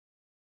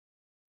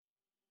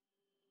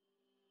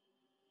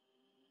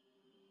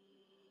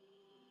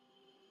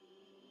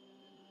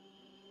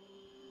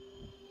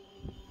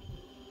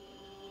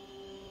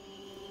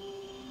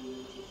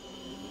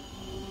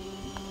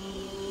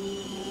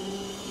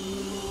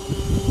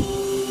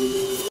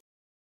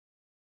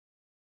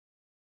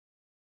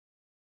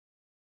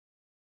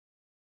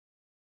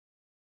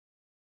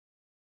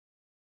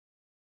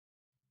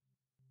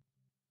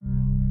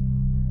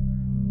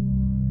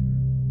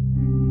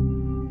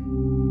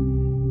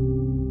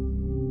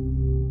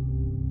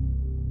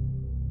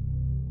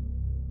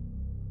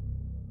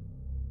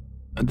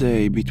A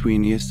day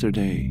between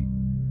yesterday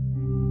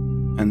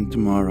and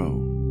tomorrow.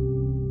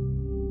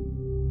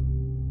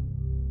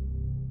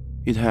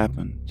 It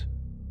happened.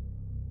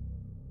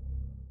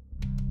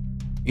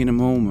 In a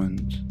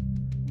moment,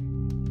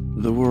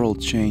 the world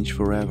changed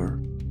forever.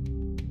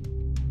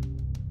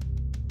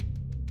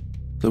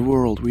 The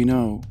world we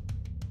know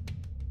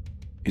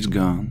is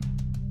gone.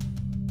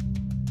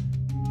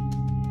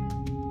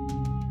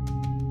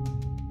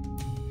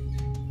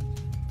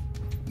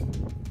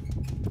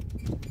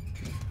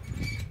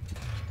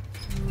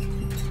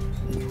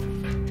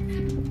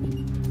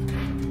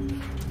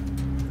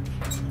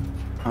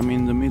 I'm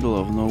in the middle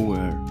of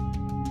nowhere.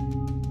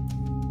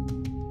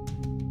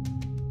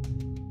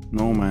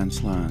 No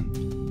man's land.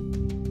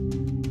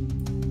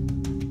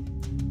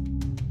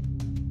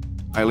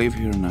 I live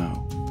here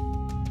now.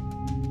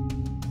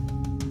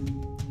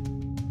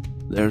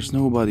 There's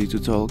nobody to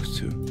talk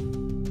to.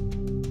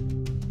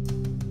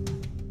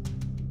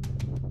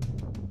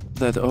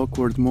 That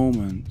awkward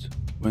moment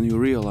when you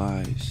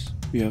realize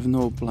you have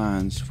no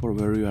plans for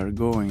where you are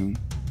going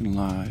in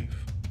life.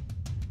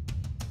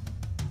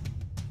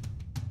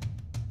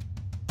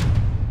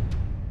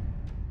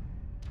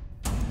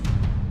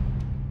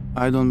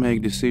 I don't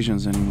make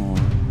decisions anymore.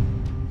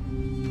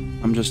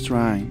 I'm just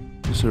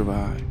trying to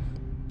survive.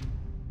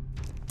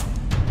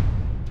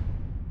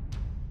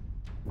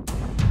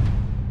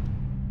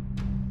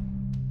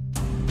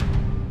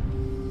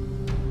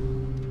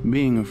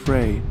 Being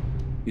afraid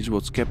is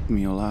what's kept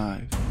me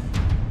alive.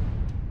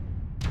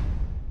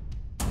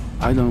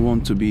 I don't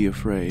want to be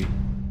afraid.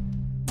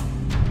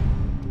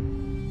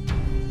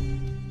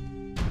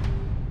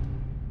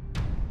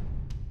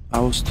 I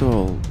was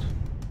told,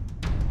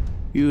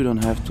 you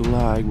don't have to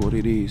like what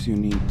it is you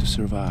need to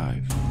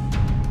survive.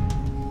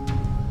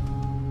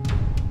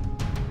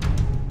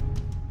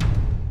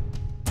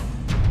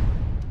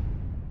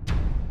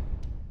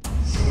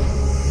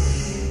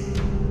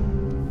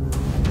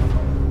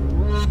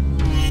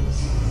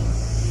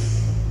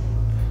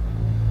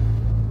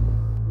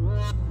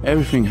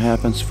 Everything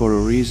happens for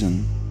a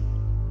reason.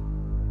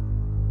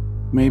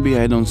 Maybe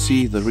I don't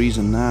see the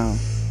reason now,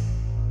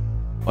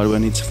 but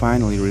when it's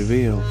finally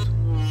revealed,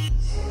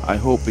 I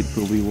hope it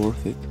will be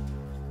worth it.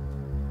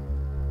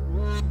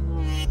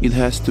 It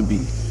has to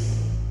be.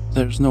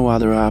 There's no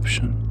other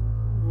option.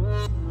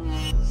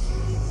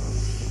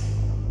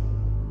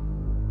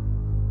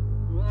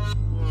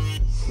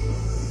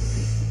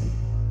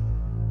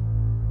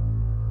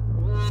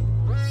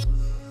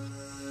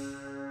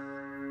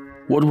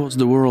 What was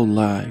the world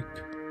like?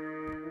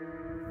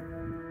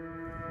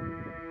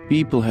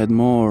 People had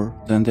more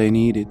than they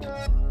needed.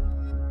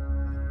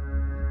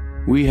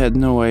 We had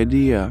no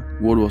idea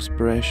what was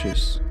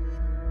precious,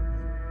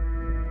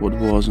 what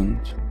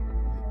wasn't.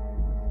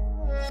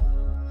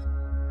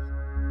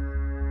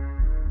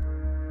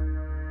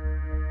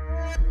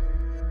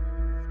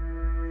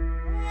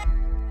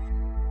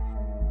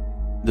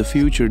 The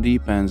future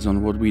depends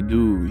on what we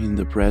do in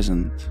the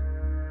present.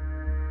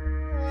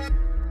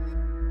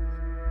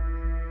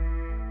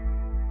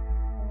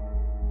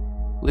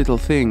 Little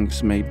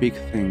things make big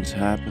things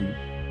happen.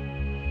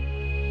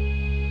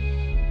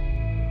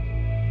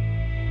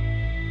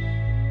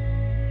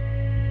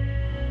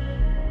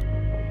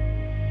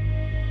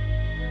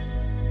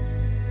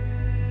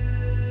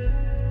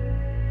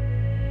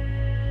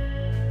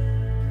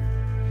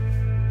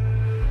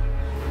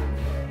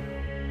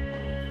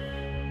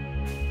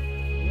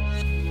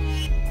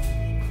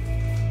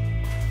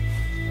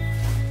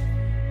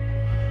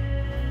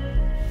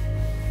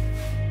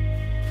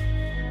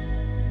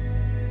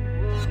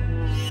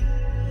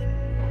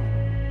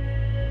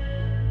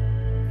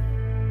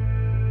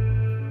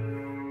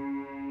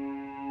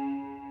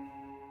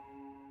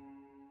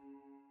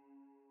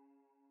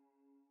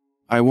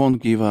 I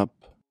won't give up.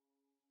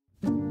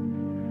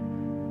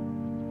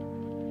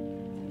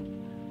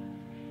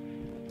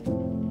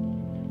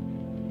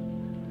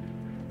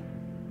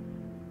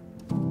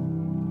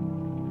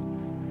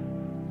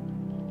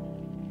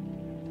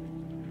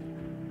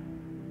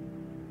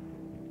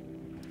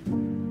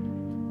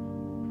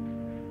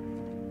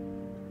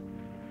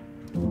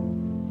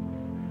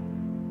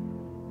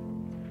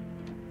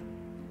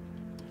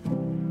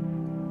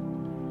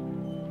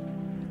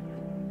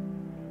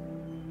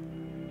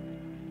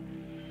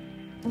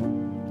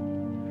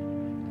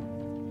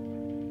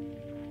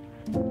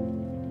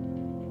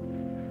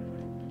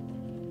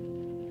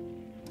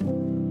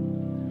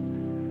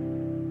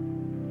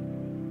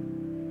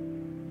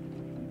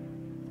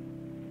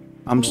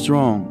 I'm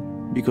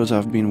strong because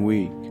I've been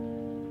weak.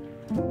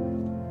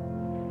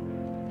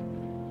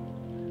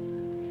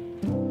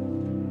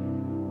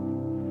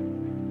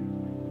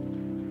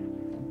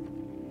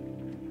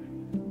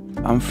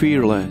 I'm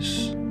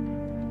fearless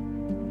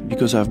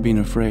because I've been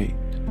afraid.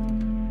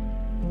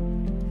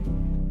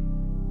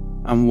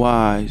 I'm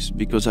wise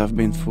because I've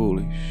been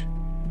foolish.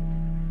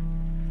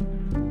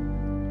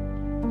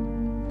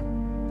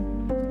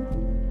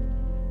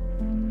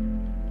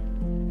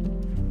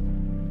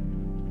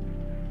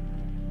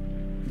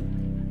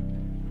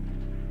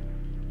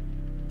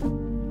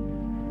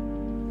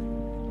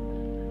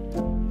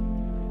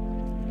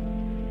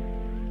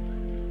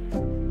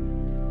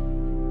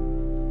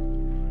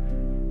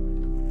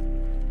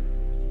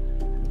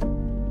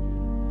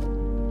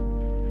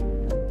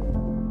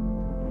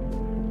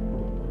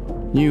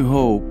 new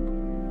hope,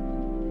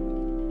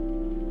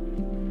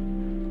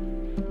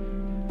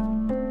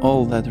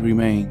 all that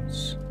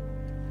remains.